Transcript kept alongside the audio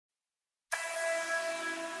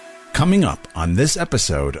Coming up on this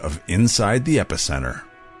episode of Inside the Epicenter.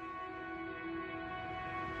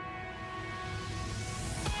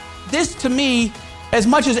 This, to me, as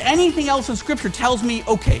much as anything else in Scripture, tells me,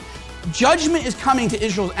 okay, judgment is coming to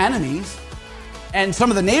Israel's enemies, and some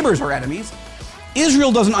of the neighbors are enemies.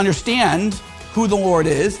 Israel doesn't understand who the Lord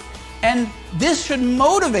is, and this should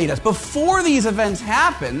motivate us before these events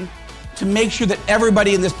happen to make sure that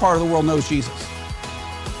everybody in this part of the world knows Jesus.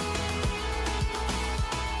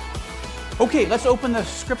 Okay, let's open the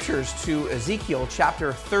Scriptures to Ezekiel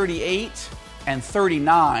chapter 38 and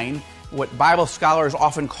 39, what Bible scholars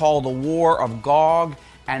often call the War of Gog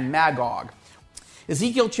and Magog.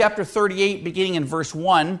 Ezekiel chapter 38, beginning in verse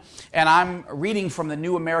 1, and I'm reading from the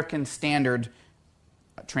New American Standard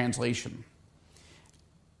translation.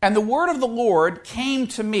 And the word of the Lord came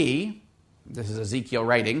to me, this is Ezekiel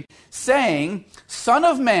writing, saying, Son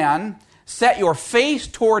of man, set your face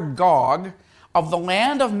toward Gog, of the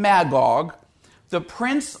land of Magog, the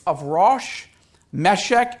prince of Rosh,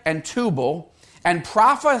 Meshech, and Tubal, and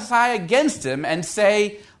prophesy against him, and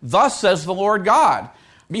say, Thus says the Lord God,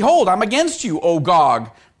 Behold, I'm against you, O Gog,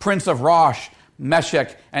 prince of Rosh,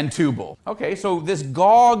 Meshech, and Tubal. Okay, so this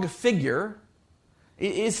Gog figure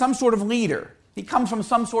is some sort of leader. He comes from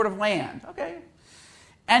some sort of land, okay?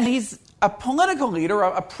 And he's a political leader,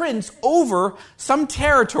 a prince over some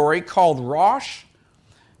territory called Rosh,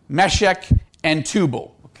 Meshech, and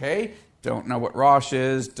Tubal, okay? Don't know what Rosh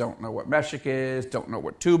is, don't know what Meshech is, don't know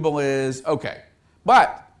what Tubal is, okay.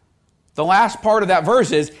 But the last part of that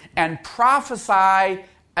verse is, and prophesy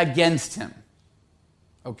against him,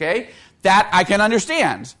 okay? That I can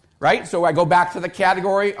understand, right? So I go back to the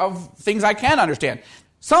category of things I can understand.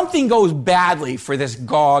 Something goes badly for this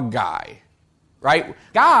Gog guy, right?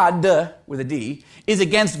 God, with a D, is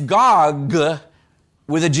against Gog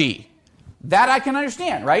with a G. That I can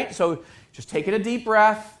understand, right? So just taking a deep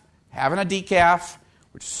breath, having a decaf,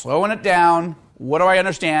 we're just slowing it down. What do I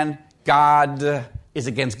understand? God is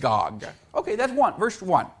against Gog. Okay, that's one, verse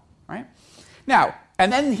 1, right? Now,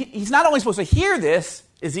 and then he's not only supposed to hear this,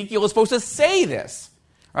 Ezekiel is supposed to say this,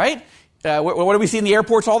 right? What do we see in the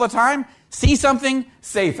airports all the time? See something,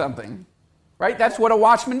 say something, right? That's what a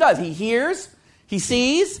watchman does. He hears, he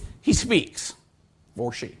sees, he speaks,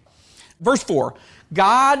 or she. Verse 4,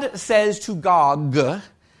 God says to Gog,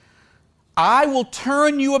 I will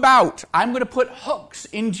turn you about. I'm going to put hooks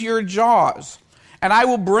into your jaws, and I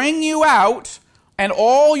will bring you out, and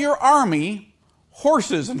all your army,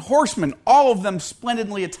 horses and horsemen, all of them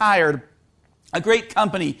splendidly attired, a great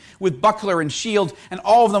company with buckler and shield, and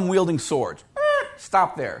all of them wielding swords.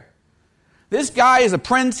 Stop there. This guy is a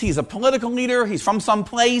prince. He's a political leader. He's from some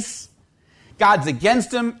place. God's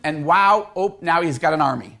against him, and wow, now he's got an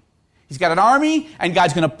army. He's got an army, and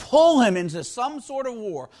God's going to pull him into some sort of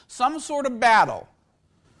war, some sort of battle.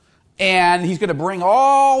 And he's going to bring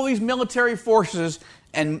all these military forces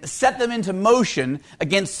and set them into motion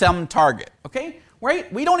against some target. Okay?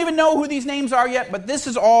 Right? We don't even know who these names are yet, but this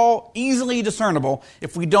is all easily discernible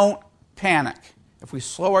if we don't panic, if we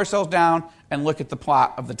slow ourselves down and look at the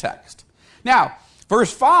plot of the text. Now,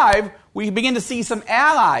 verse 5, we begin to see some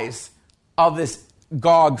allies of this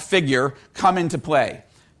Gog figure come into play.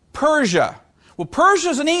 Persia. Well,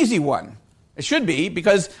 Persia's an easy one. It should be,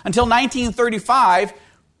 because until 1935,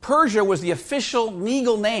 Persia was the official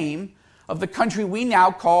legal name of the country we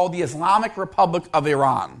now call the Islamic Republic of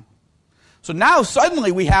Iran. So now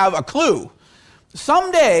suddenly we have a clue.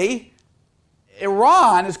 Someday,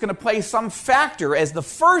 Iran is going to play some factor as the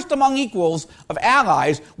first among equals of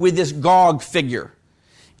allies with this Gog figure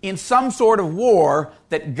in some sort of war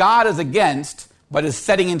that God is against but is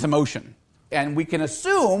setting into motion. And we can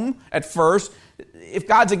assume at first, if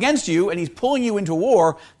God's against you and he's pulling you into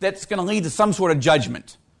war, that's going to lead to some sort of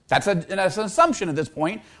judgment. That's an assumption at this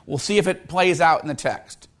point. We'll see if it plays out in the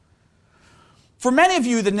text. For many of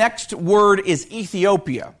you, the next word is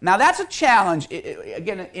Ethiopia. Now, that's a challenge,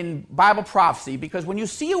 again, in Bible prophecy, because when you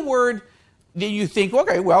see a word, then you think,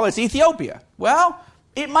 okay, well, it's Ethiopia. Well,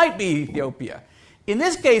 it might be Ethiopia. In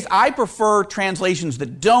this case, I prefer translations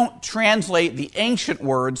that don't translate the ancient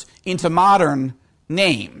words into modern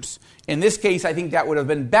names. In this case, I think that would have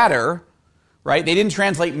been better, right? They didn't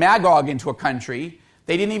translate Magog into a country.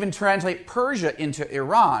 They didn't even translate Persia into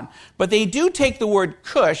Iran. But they do take the word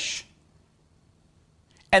Cush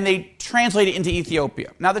and they translate it into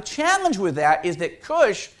Ethiopia. Now, the challenge with that is that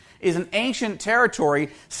Cush is an ancient territory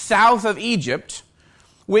south of Egypt,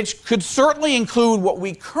 which could certainly include what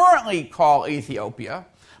we currently call Ethiopia.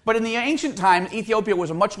 But in the ancient times, Ethiopia was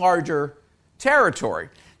a much larger territory.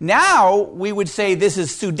 Now, we would say this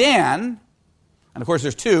is Sudan. And of course,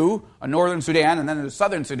 there's two, a northern Sudan and then there's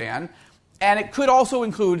southern Sudan. and it could also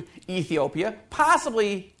include Ethiopia,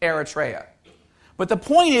 possibly Eritrea. But the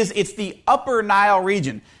point is, it's the Upper Nile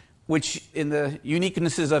region, which in the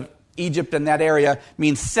uniquenesses of Egypt and that area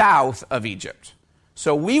means south of Egypt.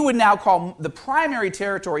 So we would now call the primary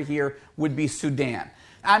territory here would be Sudan.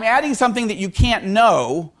 I'm adding something that you can't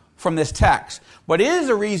know from this text, but it is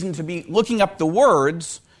a reason to be looking up the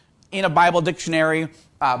words in a Bible dictionary.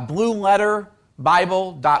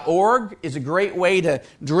 BlueLetterBible.org is a great way to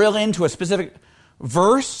drill into a specific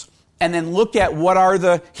verse and then look at what are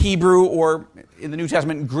the Hebrew or, in the New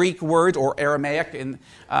Testament, Greek words or Aramaic and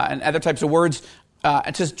other types of words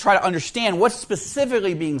to try to understand what's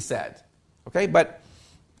specifically being said. Okay, but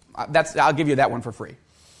I'll give you that one for free.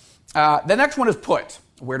 The next one is put.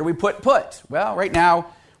 Where do we put put? Well, right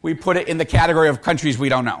now we put it in the category of countries we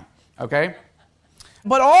don't know. Okay?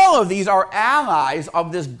 But all of these are allies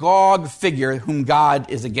of this Gog figure whom God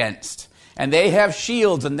is against. And they have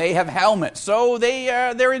shields and they have helmets. So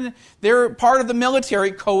they're part of the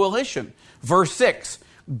military coalition. Verse 6,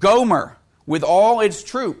 Gomer with all its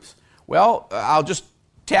troops. Well, I'll just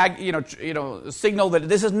signal that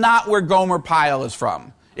this is not where Gomer Pyle is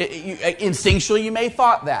from. Instinctually, you may have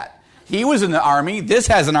thought that. He was in the army. This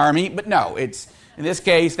has an army, but no. It's in this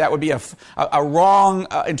case that would be a wrong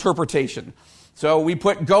interpretation. So we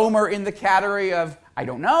put Gomer in the category of I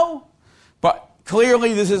don't know, but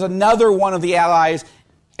clearly this is another one of the allies,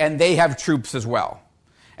 and they have troops as well.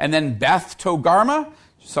 And then Beth Togarmah,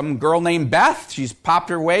 some girl named Beth. She's popped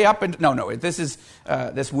her way up.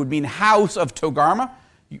 This would mean House of Togarmah.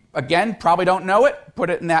 You, again, probably don't know it. Put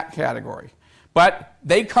it in that category. But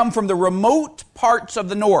they come from the remote parts of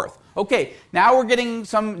the north. Okay, now we're getting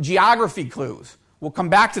some geography clues. We'll come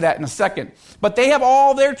back to that in a second. But they have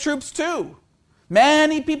all their troops too.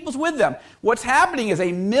 Many people's with them. What's happening is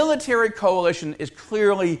a military coalition is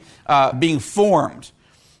clearly being formed.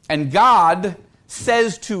 And God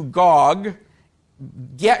says to Gog,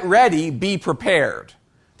 get ready, be prepared.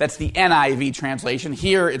 That's the NIV translation.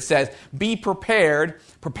 Here it says, be prepared,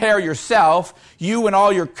 prepare yourself, you and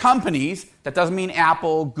all your companies. That doesn't mean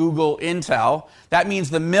Apple, Google, Intel. That means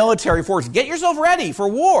the military force. Get yourself ready for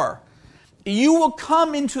war. You will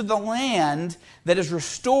come into the land that is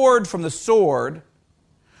restored from the sword,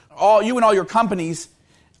 you and all your companies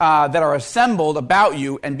that are assembled about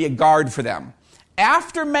you, and be a guard for them.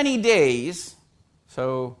 After many days,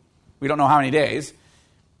 so we don't know how many days,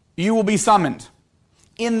 you will be summoned.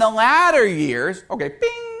 In the latter years, okay,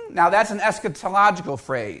 bing, now that's an eschatological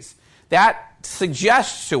phrase. That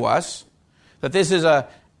suggests to us that this is an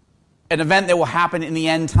event that will happen in the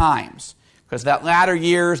end times. Because that latter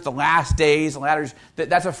years, the last days,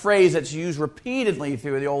 that's a phrase that's used repeatedly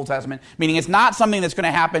through the Old Testament, meaning it's not something that's going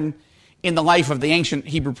to happen in the life of the ancient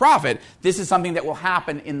Hebrew prophet. This is something that will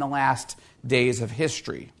happen in the last days of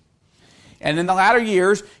history. And in the latter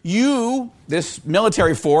years, you, this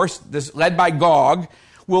military force, this led by Gog,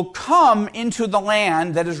 will come into the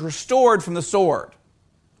land that is restored from the sword.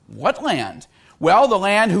 What land? Well, the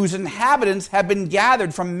land whose inhabitants have been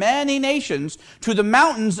gathered from many nations to the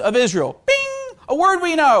mountains of Israel. Bing! A word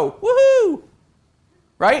we know. Woohoo!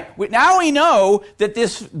 Right? Now we know that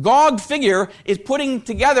this Gog figure is putting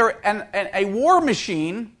together a war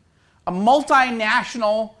machine, a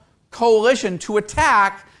multinational coalition to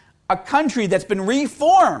attack a country that's been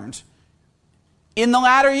reformed in the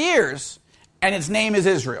latter years, and its name is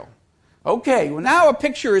Israel. Okay, well now a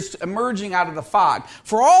picture is emerging out of the fog.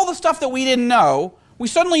 For all the stuff that we didn't know, we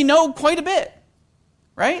suddenly know quite a bit,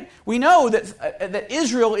 right? We know that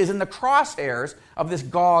Israel is in the crosshairs of this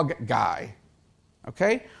Gog guy,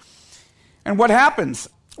 okay? And what happens?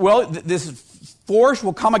 Well, this force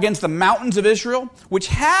will come against the mountains of Israel, which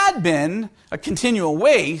had been a continual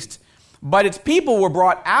waste, but its people were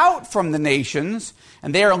brought out from the nations,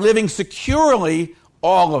 and they are living securely,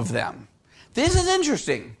 all of them. This is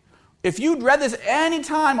interesting. If you'd read this any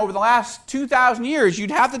time over the last 2,000 years,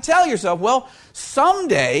 you'd have to tell yourself, well,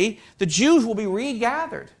 someday the Jews will be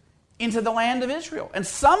regathered into the land of Israel. And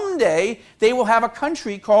someday they will have a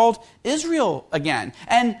country called Israel again.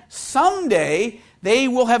 And someday they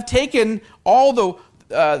will have taken all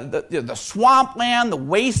the swampland, the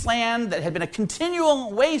wasteland that had been a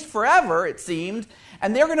continual waste forever, it seemed,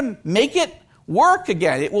 and they're going to make it work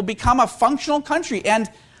again. It will become a functional country. And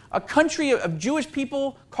a country of Jewish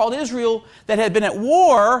people called Israel that had been at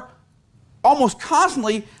war almost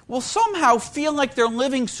constantly will somehow feel like they're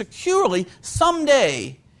living securely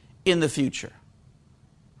someday in the future.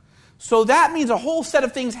 So that means a whole set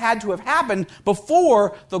of things had to have happened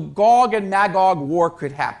before the Gog and Magog war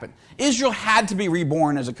could happen. Israel had to be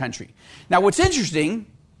reborn as a country. Now what's interesting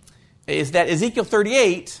is that Ezekiel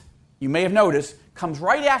 38, you may have noticed, comes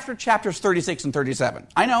right after chapters 36 and 37.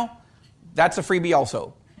 I know, that's a freebie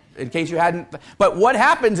also, in case you hadn't. But what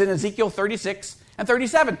happens in Ezekiel 36 and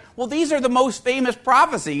 37? Well, these are the most famous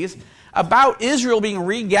prophecies about Israel being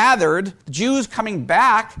regathered, Jews coming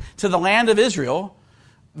back to the land of Israel,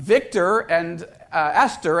 Victor and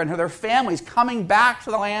Esther and their families coming back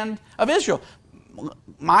to the land of Israel.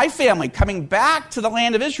 My family coming back to the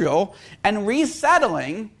land of Israel and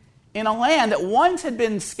resettling in a land that once had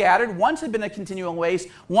been scattered, once had been a continual waste,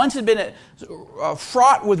 once had been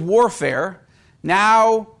fraught with warfare,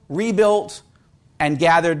 now rebuilt and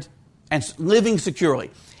gathered and living securely.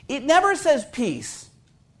 It never says peace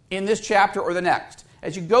in this chapter or the next.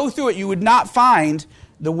 As you go through it, you would not find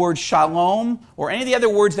the word shalom or any of the other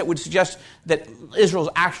words that would suggest that Israel is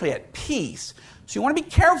actually at peace. So you want to be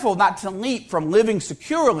careful not to leap from living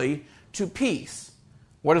securely to peace.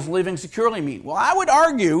 What does living securely mean? Well, I would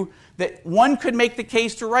argue that one could make the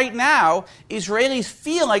case to right now, Israelis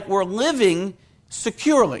feel like we're living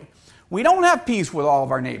securely. We don't have peace with all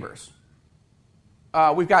of our neighbors.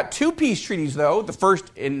 We've got 2 peace treaties, though, the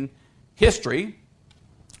first in history.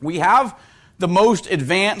 We have the most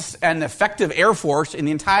advanced and effective Air Force in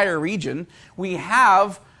the entire region. We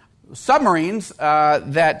have submarines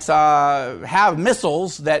that have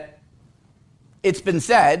missiles that, it's been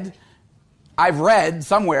said, I've read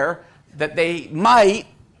somewhere, that they might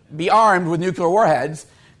be armed with nuclear warheads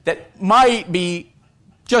that might be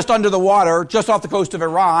just under the water, just off the coast of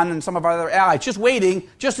Iran and some of our other allies, just waiting,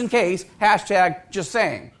 just in case, #just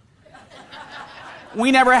saying.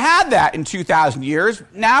 We never had that in 2,000 years.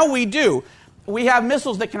 Now we do. We have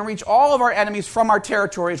missiles that can reach all of our enemies from our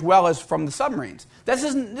territory as well as from the submarines. This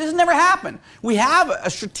has never happened. We have a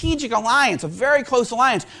strategic alliance, a very close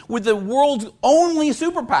alliance with the world's only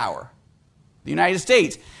superpower, the United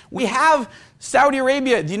States. We have Saudi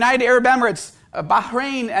Arabia, the United Arab Emirates,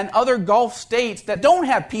 Bahrain, and other Gulf states that don't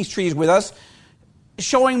have peace treaties with us,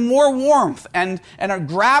 showing more warmth and are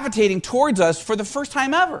gravitating towards us for the first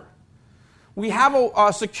time ever. We have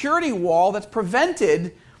a security wall that's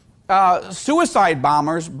prevented suicide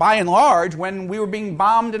bombers, by and large, when we were being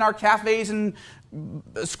bombed in our cafes and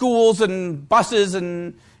schools and buses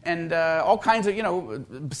and all kinds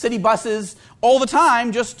of, city buses all the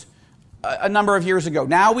time, just a number of years ago.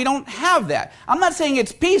 Now we don't have that. I'm not saying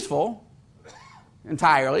it's peaceful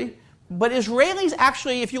entirely, but Israelis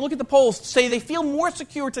actually, if you look at the polls, say they feel more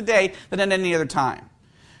secure today than at any other time.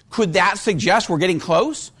 Could that suggest we're getting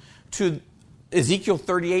close to Ezekiel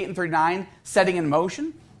 38 and 39 setting in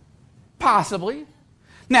motion? Possibly.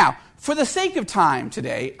 Now, for the sake of time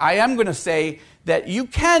today, I am going to say that you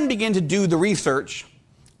can begin to do the research,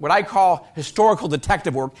 what I call historical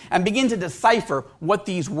detective work, and begin to decipher what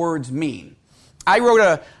these words mean. I wrote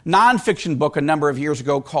a nonfiction book a number of years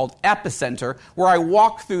ago called Epicenter, where I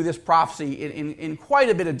walk through this prophecy in quite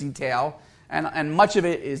a bit of detail, and much of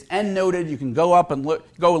it is endnoted. You can go and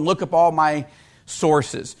look up all my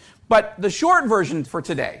sources. But the short version for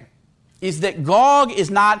today is that Gog is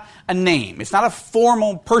not a name. It's not a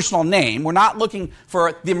formal personal name. We're not looking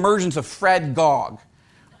for the emergence of Fred Gog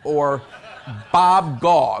or Bob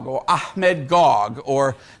Gog or Ahmed Gog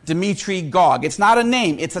or Dmitry Gog. It's not a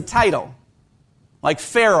name. It's a title, like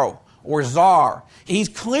Pharaoh or Czar. He's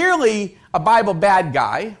clearly a Bible bad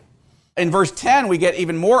guy. In verse 10, we get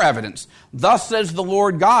even more evidence. Thus says the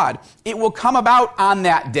Lord God, it will come about on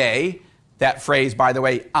that day. That phrase, by the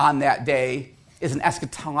way, on that day, is an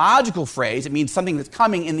eschatological phrase. It means something that's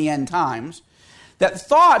coming in the end times. That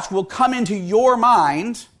thoughts will come into your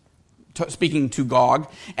mind, speaking to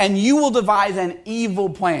Gog, and you will devise an evil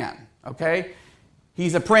plan. Okay?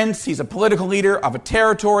 He's a prince, he's a political leader of a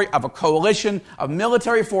territory, of a coalition, of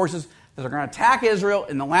military forces that are going to attack Israel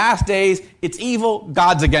in the last days. It's evil,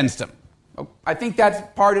 God's against him. I think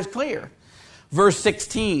that part is clear. Verse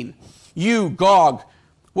 16, you, Gog,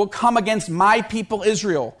 will come against my people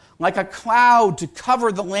Israel like a cloud to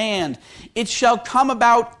cover the land. It shall come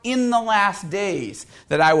about in the last days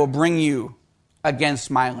that I will bring you against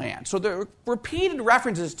my land. So there are repeated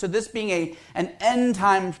references to this being an end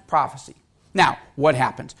time prophecy. Now, what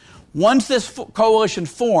happens? Once this coalition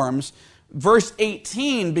forms, verse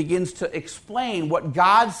 18 begins to explain what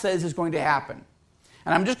God says is going to happen.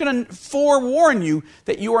 And I'm just going to forewarn you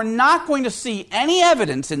that you are not going to see any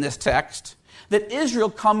evidence in this text that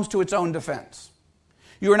Israel comes to its own defense.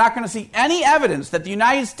 You are not going to see any evidence that the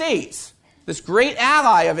United States, this great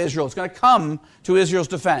ally of Israel, is going to come to Israel's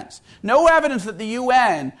defense. No evidence that the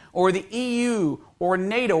UN or the EU or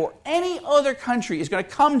NATO or any other country is going to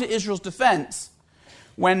come to Israel's defense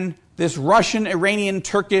when this Russian, Iranian,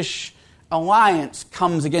 Turkish alliance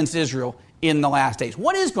comes against Israel in the last days.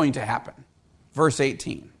 What is going to happen? Verse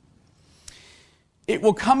 18. It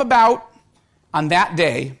will come about on that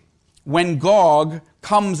day when Gog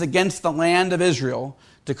comes against the land of Israel,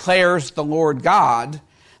 declares the Lord God,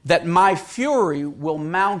 that my fury will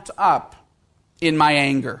mount up in my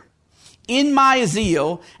anger. In my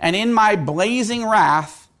zeal and in my blazing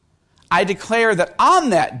wrath, I declare that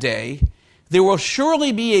on that day there will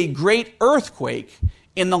surely be a great earthquake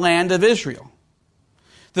in the land of Israel.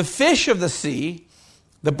 The fish of the sea,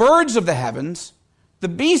 the birds of the heavens, the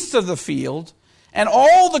beasts of the field, and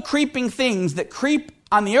all the creeping things that creep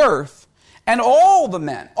on the earth, and all the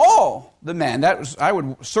men, I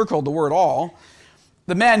would circle the word all,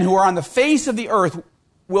 the men who are on the face of the earth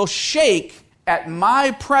will shake at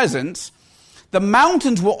my presence. The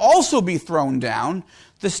mountains will also be thrown down.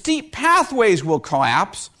 The steep pathways will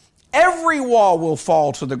collapse. Every wall will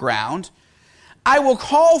fall to the ground. I will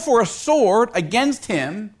call for a sword against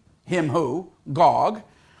him who? Gog,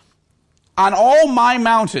 on all my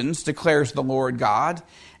mountains, declares the Lord God.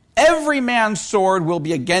 Every man's sword will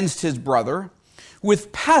be against his brother.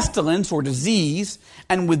 With pestilence or disease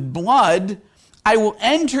and with blood, I will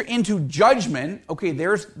enter into judgment. Okay,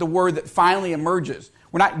 there's the word that finally emerges.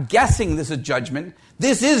 We're not guessing this is judgment.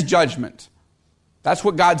 This is judgment. That's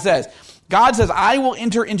what God says. God says, I will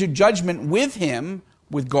enter into judgment with him,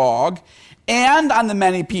 with Gog, and on the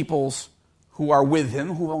many peoples who are with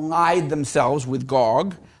him, who allied themselves with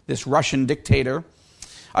Gog, this Russian dictator.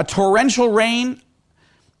 A torrential rain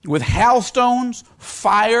with hailstones,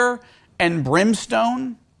 fire, and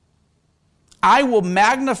brimstone. I will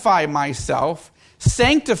magnify myself,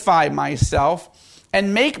 sanctify myself,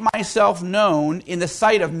 and make myself known in the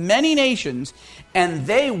sight of many nations, and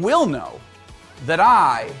they will know that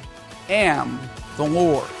I am the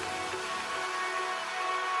Lord.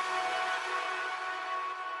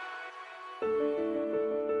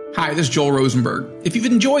 Hi, this is Joel Rosenberg. If you've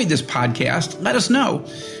enjoyed this podcast, let us know.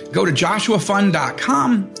 Go to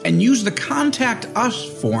joshuafund.com and use the Contact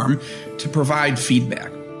Us form to provide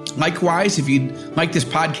feedback. Likewise, if you'd like this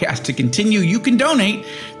podcast to continue, you can donate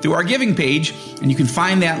through our giving page, and you can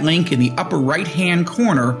find that link in the upper right-hand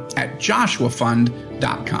corner at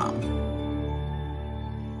joshuafund.com.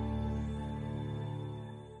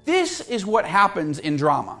 This is what happens in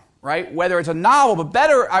drama, right? Whether it's a novel, but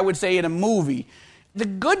better, I would say, in a movie. The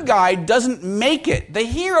good guy doesn't make it, the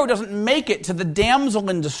hero doesn't make it to the damsel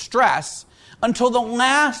in distress until the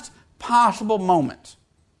last possible moment.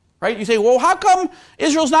 Right? You say, well, how come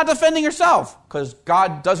Israel's not defending herself? Because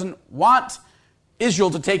God doesn't want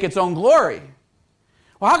Israel to take its own glory.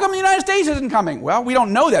 Well, how come the United States isn't coming? Well, we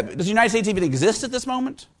don't know that. Does the United States even exist at this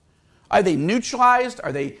moment? Are they neutralized?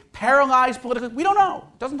 Are they paralyzed politically? We don't know.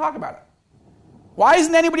 It doesn't talk about it. Why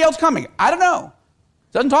isn't anybody else coming? I don't know.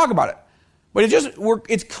 It doesn't talk about it. But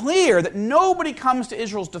it's clear that nobody comes to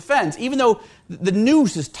Israel's defense, even though the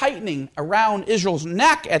noose is tightening around Israel's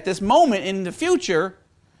neck at this moment in the future.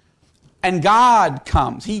 And God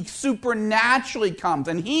comes. He supernaturally comes.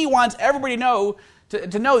 And he wants everybody to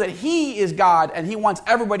know that he is God, and he wants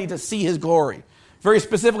everybody to see his glory. Very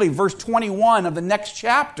specifically, verse 21 of the next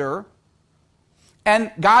chapter.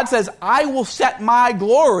 And God says, I will set my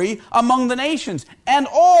glory among the nations. And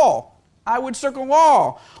all, I would circle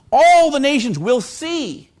all the nations will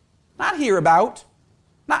see, not hear about,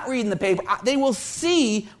 not read in the paper. They will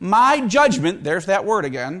see my judgment, there's that word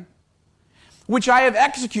again, which I have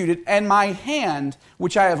executed, and my hand,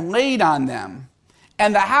 which I have laid on them.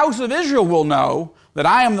 And the house of Israel will know that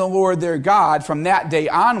I am the Lord their God from that day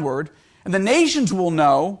onward. And the nations will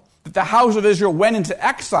know that the house of Israel went into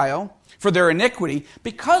exile for their iniquity,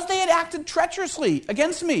 because they had acted treacherously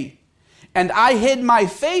against me. And I hid my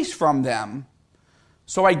face from them.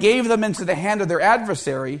 So I gave them into the hand of their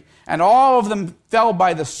adversary, and all of them fell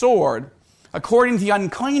by the sword. According to the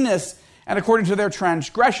uncleanness and according to their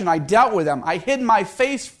transgression, I dealt with them. I hid my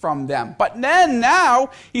face from them. But then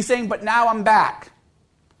now, he's saying, but now I'm back.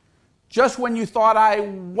 Just when you thought I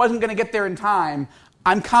wasn't going to get there in time,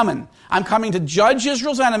 I'm coming. I'm coming to judge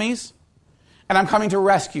Israel's enemies, and I'm coming to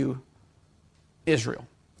rescue Israel.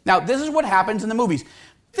 Now, this is what happens in the movies.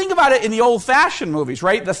 Think about it in the old-fashioned movies,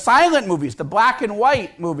 right? The silent movies, the black and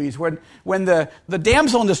white movies, when the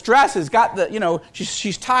damsel in distress has got the,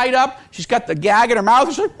 she's tied up, she's got the gag in her mouth,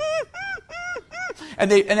 she's like, and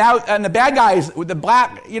the bad guys with the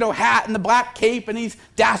black, hat and the black cape, and he's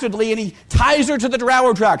dastardly, and he ties her to the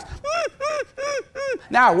railroad tracks.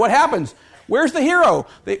 Now, what happens? Where's the hero?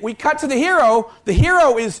 We cut to the hero. The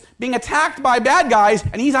hero is being attacked by bad guys,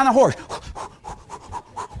 and he's on a horse.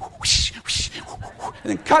 And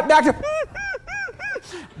then cut back to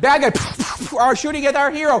bad guy are shooting at our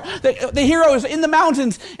hero. The hero is in the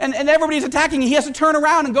mountains, and everybody's attacking. He has to turn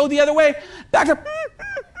around and go the other way. Back to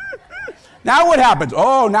Now what happens?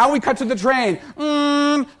 Oh, now we cut to the train.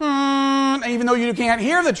 And even though you can't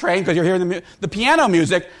hear the train because you're hearing the piano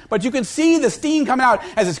music, but you can see the steam coming out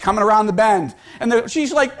as it's coming around the bend. And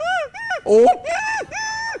she's like,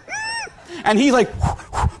 and he's like,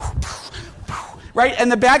 right?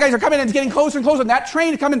 And the bad guys are coming and it's getting closer and closer. And that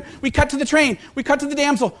train is coming. We cut to the train. We cut to the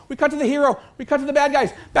damsel. We cut to the hero. We cut to the bad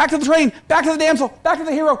guys. Back to the train. Back to the damsel. Back to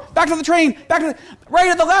the hero. Back to the train. Right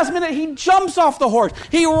at the last minute, he jumps off the horse.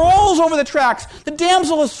 He rolls over the tracks. The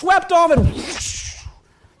damsel is swept off and whoosh,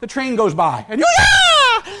 the train goes by. And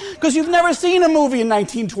because you've never seen a movie in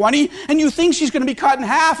 1920 and you think she's going to be cut in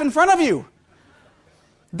half in front of you.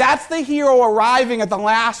 That's the hero arriving at the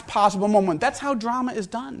last possible moment. That's how drama is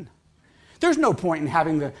done. There's no point in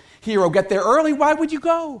having the hero get there early. Why would you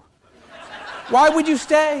go? Why would you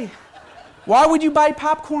stay? Why would you buy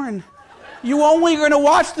popcorn? You only going to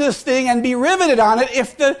watch this thing and be riveted on it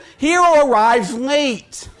if the hero arrives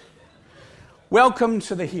late. Welcome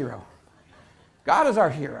to the hero. God is our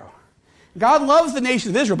hero. God loves the nation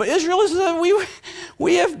of Israel, but Israel is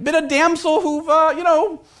we have been a damsel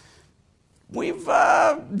who've we've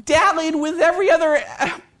dallied with every other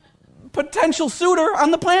potential suitor on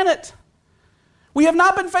the planet. We have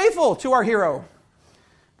not been faithful to our hero.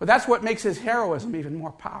 But that's what makes his heroism even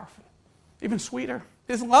more powerful, even sweeter.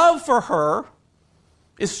 His love for her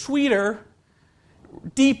is sweeter,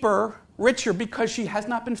 deeper, richer because she has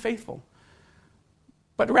not been faithful.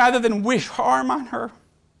 But rather than wish harm on her,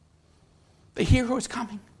 the hero is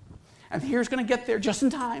coming. And the hero is going to get there just in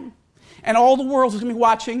time. And all the world is going to be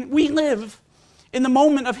watching. We live in the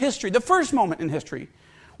moment of history, the first moment in history,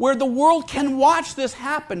 where the world can watch this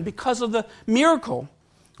happen because of the miracle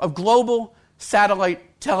of global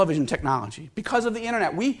satellite television technology, because of the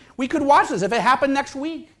internet. We could watch this. If it happened next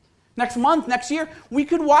week, next month, next year, we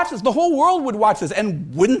could watch this. The whole world would watch this,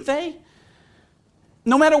 and wouldn't they?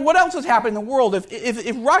 No matter what else has happened in the world,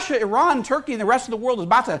 if Russia, Iran, Turkey, and the rest of the world is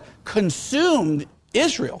about to consume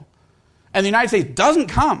Israel, and the United States doesn't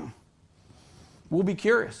come, we'll be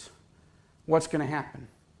curious what's going to happen.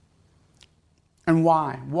 And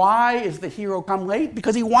why? Why is the hero come late?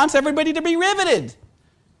 Because he wants everybody to be riveted.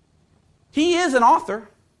 He is an author,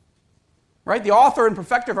 right? The author and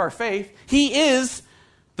perfecter of our faith. He is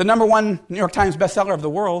the number one New York Times bestseller of the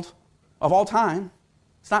world, of all time.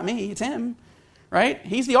 It's not me, it's him, right?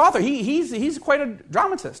 He's the author. He's quite a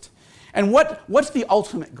dramatist. And what's the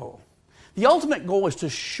ultimate goal? The ultimate goal is to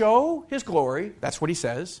show his glory, that's what he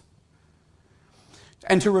says,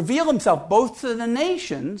 and to reveal himself both to the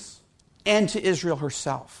nations and to Israel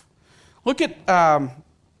herself. Look at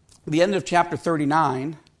the end of chapter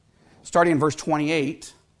 39, starting in verse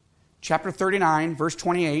 28. Chapter 39, verse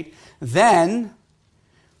 28. Then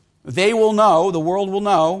they will know, the world will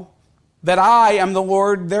know, that I am the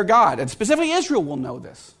Lord their God. And specifically Israel will know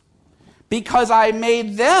this. Because I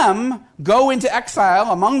made them go into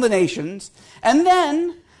exile among the nations, and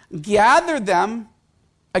then gathered them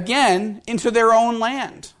again into their own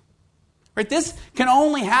land. Right? This can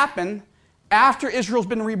only happen after Israel's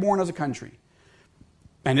been reborn as a country.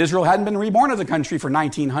 And Israel hadn't been reborn as a country for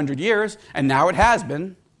 1900 years, and now it has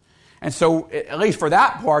been. And so, at least for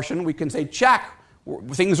that portion, we can say, check,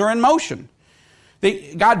 things are in motion.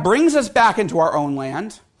 God brings us back into our own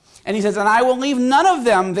land, and he says, and I will leave none of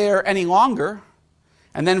them there any longer.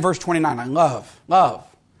 And then verse 29, I love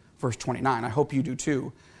verse 29. I hope you do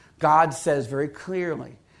too. God says very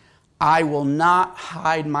clearly, I will not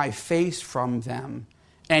hide my face from them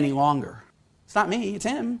any longer. It's not me, it's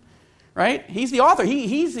him, right? He's the author.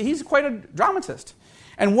 He's quite a dramatist.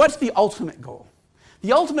 And what's the ultimate goal?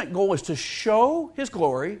 The ultimate goal is to show his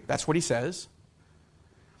glory, that's what he says,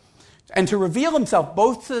 and to reveal himself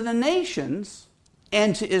both to the nations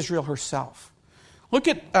and to Israel herself. Look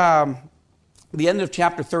at the end of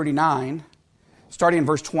chapter 39, starting in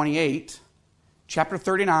verse 28. Chapter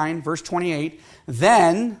 39, verse 28.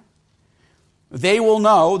 Then they will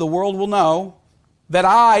know, the world will know, that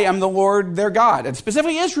I am the Lord their God. And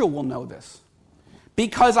specifically Israel will know this.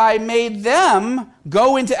 Because I made them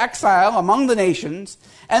go into exile among the nations,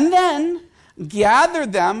 and then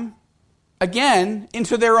gathered them again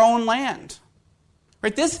into their own land.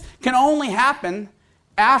 Right? This can only happen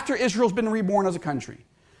after Israel's been reborn as a country.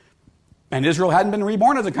 And Israel hadn't been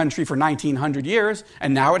reborn as a country for 1900 years,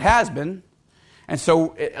 and now it has been. And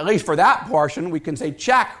so, at least for that portion, we can say,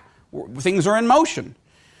 check, things are in motion.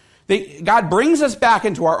 God brings us back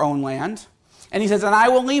into our own land, and he says, and I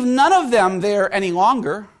will leave none of them there any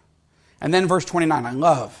longer. And then verse 29, I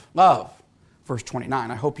love verse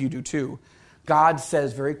 29. I hope you do too. God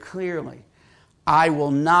says very clearly, I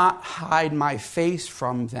will not hide my face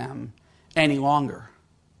from them any longer.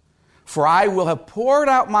 For I will have poured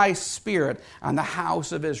out my Spirit on the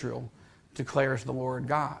house of Israel, declares the Lord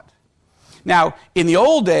God. Now, in the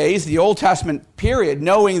old days, the Old Testament period,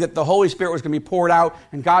 knowing that the Holy Spirit was going to be poured out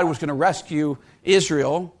and God was going to rescue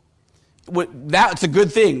Israel, that's a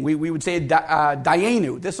good thing. We would say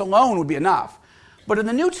Dayenu. This alone would be enough. But in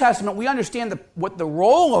the New Testament, we understand what the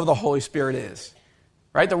role of the Holy Spirit is.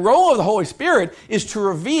 Right? The role of the Holy Spirit is to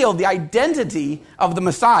reveal the identity of the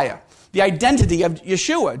Messiah, the identity of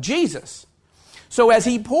Yeshua, Jesus. So as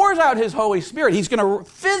he pours out his Holy Spirit, he's going to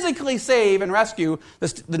physically save and rescue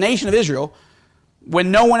the nation of Israel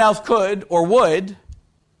when no one else could or would,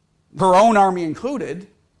 her own army included.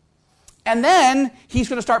 And then he's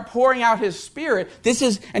going to start pouring out his Spirit.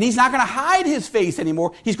 And he's not going to hide his face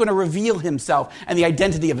anymore. He's going to reveal himself and the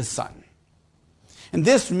identity of his Son. And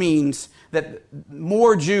this means that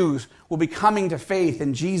more Jews will be coming to faith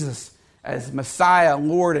in Jesus as Messiah,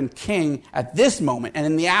 Lord, and King at this moment and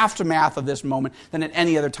in the aftermath of this moment than at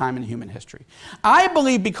any other time in human history. I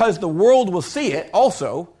believe because the world will see it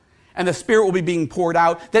also, and the Spirit will be being poured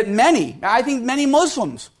out, that many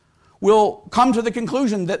Muslims will come to the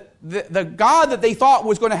conclusion that the God that they thought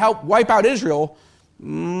was going to help wipe out Israel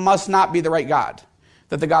must not be the right God.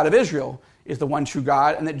 That the God of Israel is the one true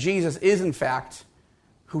God, and that Jesus is, in fact,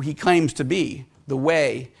 who he claims to be, the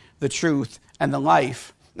way, the truth, and the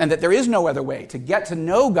life, and that there is no other way to get to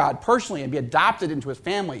know God personally and be adopted into his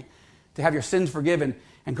family, to have your sins forgiven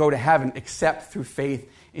and go to heaven except through faith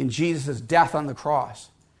in Jesus' death on the cross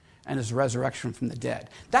and his resurrection from the dead.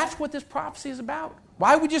 That's what this prophecy is about.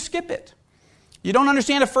 Why would you skip it? You don't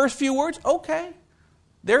understand the first few words? Okay.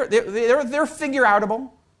 They're figure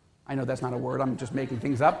outable. I know that's not a word. I'm just making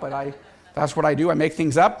things up, but that's what I do. I make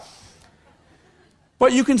things up.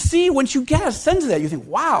 But you can see once you get a sense of that, you think,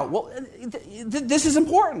 wow, well, this is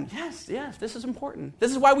important. Yes, this is important. This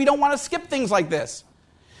is why we don't want to skip things like this.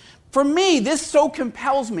 For me, this so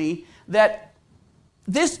compels me that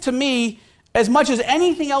this, to me, as much as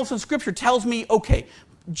anything else in Scripture, tells me, okay,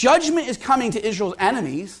 judgment is coming to Israel's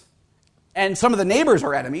enemies, and some of the neighbors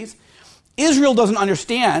are enemies. Israel doesn't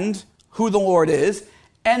understand who the Lord is,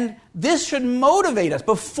 and this should motivate us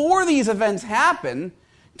before these events happen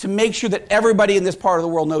to make sure that everybody in this part of the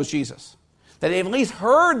world knows Jesus. That they've at least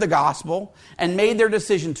heard the gospel and made their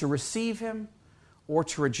decision to receive him or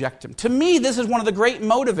to reject him. To me, this is one of the great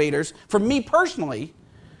motivators, for me personally,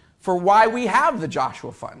 for why we have the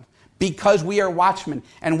Joshua Fund. Because we are watchmen.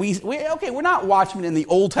 And we're not watchmen in the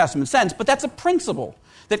Old Testament sense, but that's a principle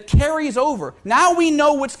that carries over. Now we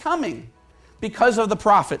know what's coming because of the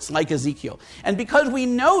prophets like Ezekiel. And because we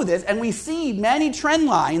know this and we see many trend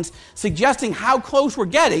lines suggesting how close we're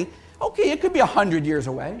getting, okay, it could be 100 years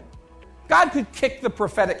away. God could kick the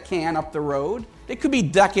prophetic can up the road. It could be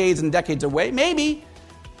decades and decades away, maybe,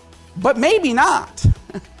 but maybe not.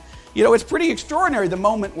 It's pretty extraordinary the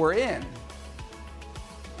moment we're in.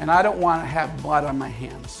 And I don't want to have blood on my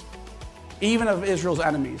hands. Even of Israel's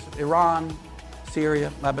enemies, Iran,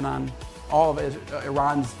 Syria, Lebanon, all of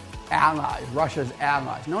Iran's allies, Russia's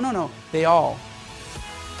allies. No. They all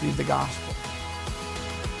need the gospel.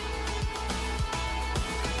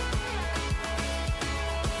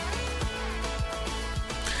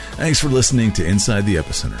 Thanks for listening to Inside the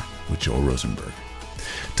Epicenter with Joel Rosenberg.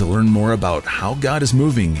 To learn more about how God is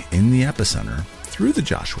moving in the epicenter through the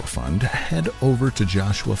Joshua Fund, head over to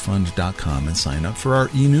joshuafund.com and sign up for our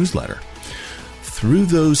e-newsletter. Through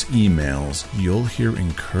those emails, you'll hear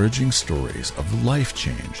encouraging stories of life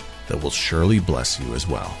change that will surely bless you as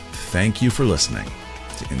well. Thank you for listening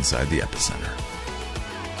to Inside the Epicenter.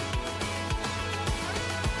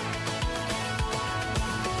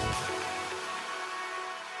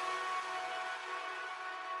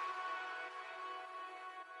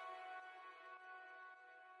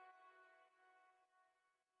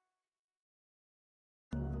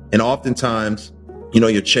 And oftentimes,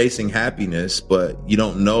 you're chasing happiness, but you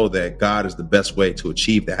don't know that God is the best way to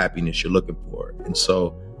achieve the happiness you're looking for. And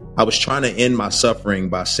so I was trying to end my suffering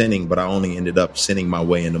by sinning, but I only ended up sinning my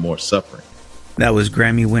way into more suffering. That was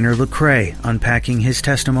Grammy winner Lecrae unpacking his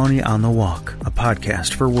testimony on The Walk, a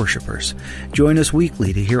podcast for worshipers. Join us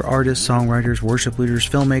weekly to hear artists, songwriters, worship leaders,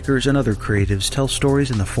 filmmakers, and other creatives tell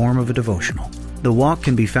stories in the form of a devotional. The Walk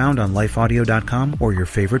can be found on lifeaudio.com or your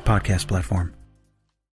favorite podcast platform.